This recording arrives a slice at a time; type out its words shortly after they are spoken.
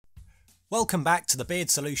Welcome back to the Beard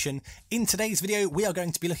Solution. In today's video we are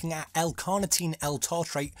going to be looking at L-carnitine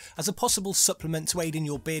L-tartrate as a possible supplement to aid in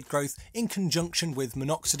your beard growth in conjunction with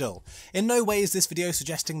Minoxidil. In no way is this video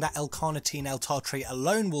suggesting that L-carnitine L-tartrate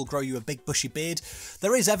alone will grow you a big bushy beard.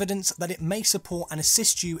 There is evidence that it may support and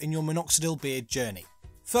assist you in your Minoxidil beard journey.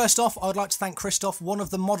 First off, I would like to thank Christoph, one of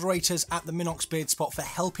the moderators at the Minox Beard Spot, for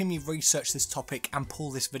helping me research this topic and pull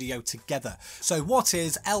this video together. So what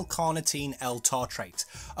is L-carnitine L-tartrate?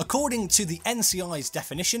 According to the NCI's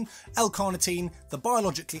definition, L-carnitine, the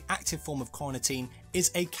biologically active form of carnitine,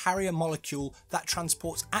 is a carrier molecule that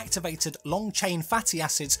transports activated long-chain fatty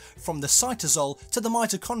acids from the cytosol to the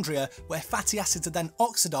mitochondria, where fatty acids are then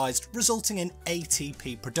oxidized, resulting in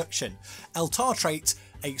ATP production. L-tartrate,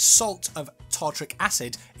 a salt of tartric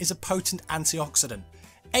acid, is a potent antioxidant.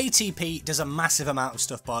 ATP does a massive amount of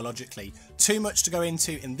stuff biologically, too much to go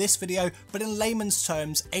into in this video, but in layman's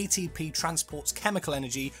terms, ATP transports chemical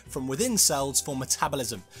energy from within cells for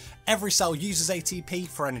metabolism. Every cell uses ATP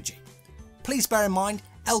for energy. Please bear in mind,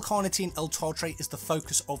 L-carnitine L-tartrate is the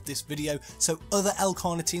focus of this video, so other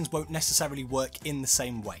L-carnitines won't necessarily work in the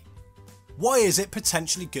same way. Why is it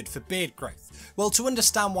potentially good for beard growth? Well, to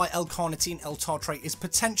understand why L-carnitine L-tartrate is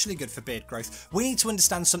potentially good for beard growth, we need to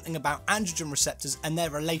understand something about androgen receptors and their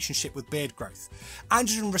relationship with beard growth.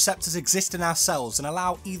 Androgen receptors exist in our cells and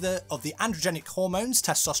allow either of the androgenic hormones,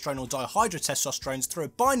 testosterone or dihydrotestosterone, through a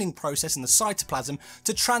binding process in the cytoplasm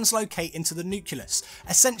to translocate into the nucleus.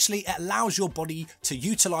 Essentially, it allows your body to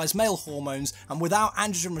utilise male hormones, and without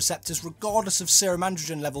androgen receptors, regardless of serum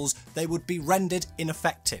androgen levels, they would be rendered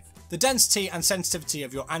ineffective. The density and sensitivity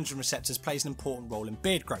of your androgen receptors plays an important role in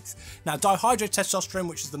beard growth. Now, dihydrotestosterone,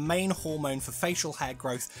 which is the main hormone for facial hair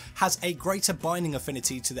growth, has a greater binding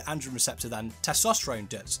affinity to the androgen receptor than testosterone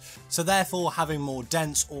does. So therefore, having more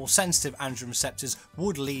dense or sensitive androgen receptors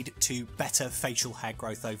would lead to better facial hair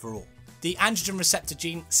growth overall. The androgen receptor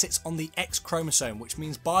gene sits on the X chromosome, which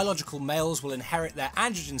means biological males will inherit their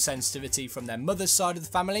androgen sensitivity from their mother's side of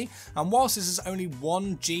the family, and whilst this is only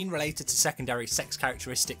one gene related to secondary sex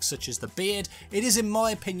characteristics such as the beard, it is, in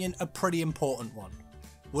my opinion, a pretty important one.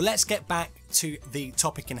 Well, let's get back to the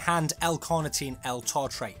topic in hand, L-carnitine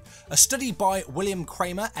L-tartrate. A study by William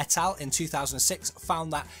Kramer et al. In 2006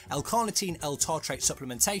 found that L-carnitine L-tartrate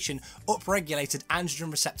supplementation upregulated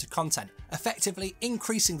androgen receptor content, effectively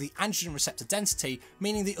increasing the androgen receptor density,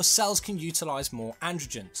 meaning that your cells can utilise more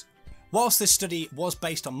androgens. Whilst this study was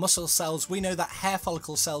based on muscle cells, we know that hair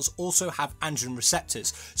follicle cells also have androgen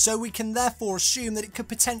receptors, so we can therefore assume that it could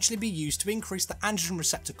potentially be used to increase the androgen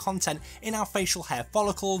receptor content in our facial hair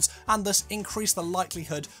follicles and thus increase the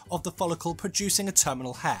likelihood of the follicle producing a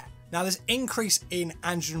terminal hair. Now, this increase in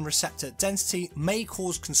androgen receptor density may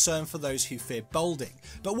cause concern for those who fear balding,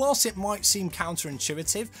 but whilst it might seem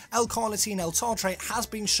counterintuitive, L-carnitine L-tartrate has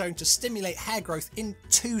been shown to stimulate hair growth in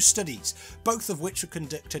 2 studies, both of which were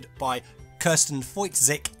conducted by Kirsten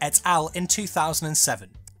Feutzik et al. In 2007.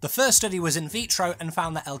 The first study was in vitro and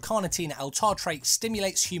found that L-carnitine L-tartrate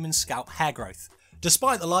stimulates human scalp hair growth.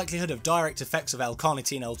 Despite the likelihood of direct effects of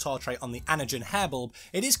L-carnitine L-tartrate on the anagen hair bulb,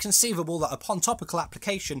 it is conceivable that upon topical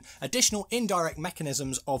application, additional indirect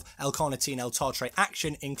mechanisms of L-carnitine L-tartrate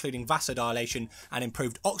action, including vasodilation and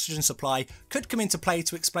improved oxygen supply, could come into play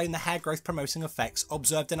to explain the hair growth promoting effects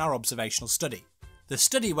observed in our observational study. The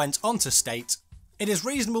study went on to state, "It is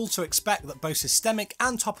reasonable to expect that both systemic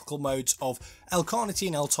and topical modes of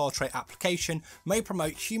L-carnitine L-tartrate application may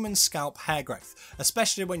promote human scalp hair growth,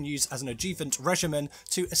 especially when used as an adjuvant regimen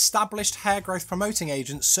to established hair growth promoting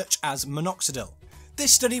agents such as Minoxidil."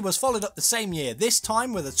 This study was followed up the same year, this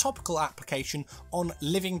time with a topical application on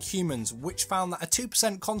living humans, which found that a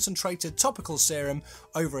 2% concentrated topical serum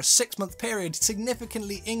over a 6-month period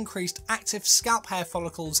significantly increased active scalp hair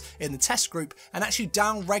follicles in the test group and actually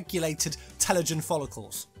down-regulated telogen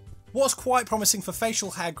follicles. What's quite promising for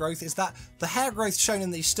facial hair growth is that the hair growth shown in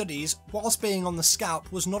these studies, whilst being on the scalp,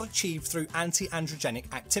 was not achieved through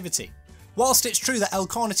anti-androgenic activity. Whilst it's true that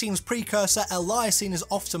L-carnitine's precursor L-lysine is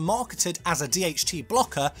often marketed as a DHT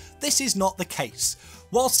blocker, this is not the case.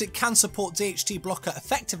 Whilst it can support DHT blocker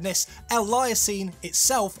effectiveness, L-lysine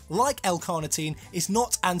itself, like L-carnitine, is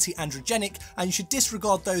not anti-androgenic, and you should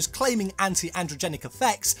disregard those claiming anti-androgenic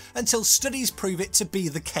effects until studies prove it to be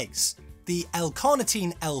the case. The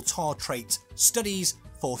L-carnitine L-tartrate studies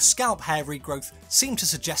for scalp hair regrowth seem to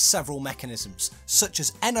suggest several mechanisms, such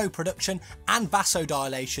as NO production and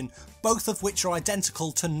vasodilation, both of which are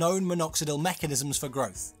identical to known Minoxidil mechanisms for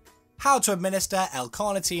growth. How to administer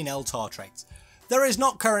L-carnitine L-tartrate. There is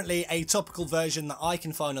not currently a topical version that I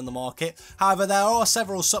can find on the market. However, there are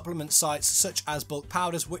several supplement sites such as bulk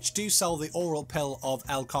powders which do sell the oral pill of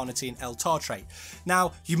L-carnitine L-tartrate.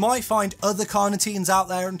 Now, you might find other carnitines out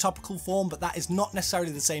there in topical form, but that is not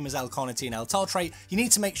necessarily the same as L-carnitine L-tartrate. You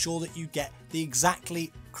need to make sure that you get the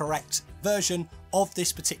exactly correct version of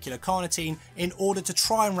this particular carnitine in order to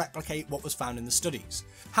try and replicate what was found in the studies.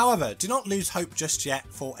 However, do not lose hope just yet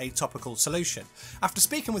for a topical solution. After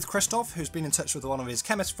speaking with Christoph, who's been in touch with one of his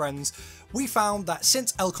chemist friends, we found that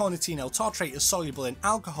since L-carnitine L-tartrate is soluble in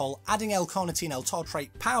alcohol, adding L-carnitine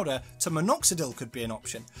L-tartrate powder to Minoxidil could be an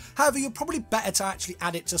option. However, you're probably better to actually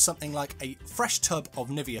add it to something like a fresh tub of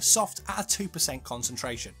Nivea Soft at a 2%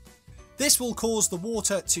 concentration. This will cause the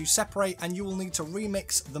water to separate and you will need to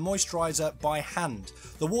remix the moisturiser by hand.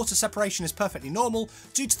 The water separation is perfectly normal.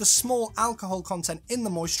 Due to the small alcohol content in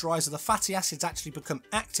the moisturiser, the fatty acids actually become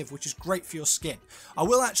active, which is great for your skin. I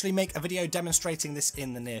will actually make a video demonstrating this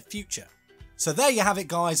in the near future. So there you have it,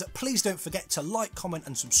 guys. Please don't forget to like, comment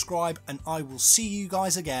and subscribe, and I will see you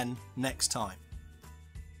guys again next time.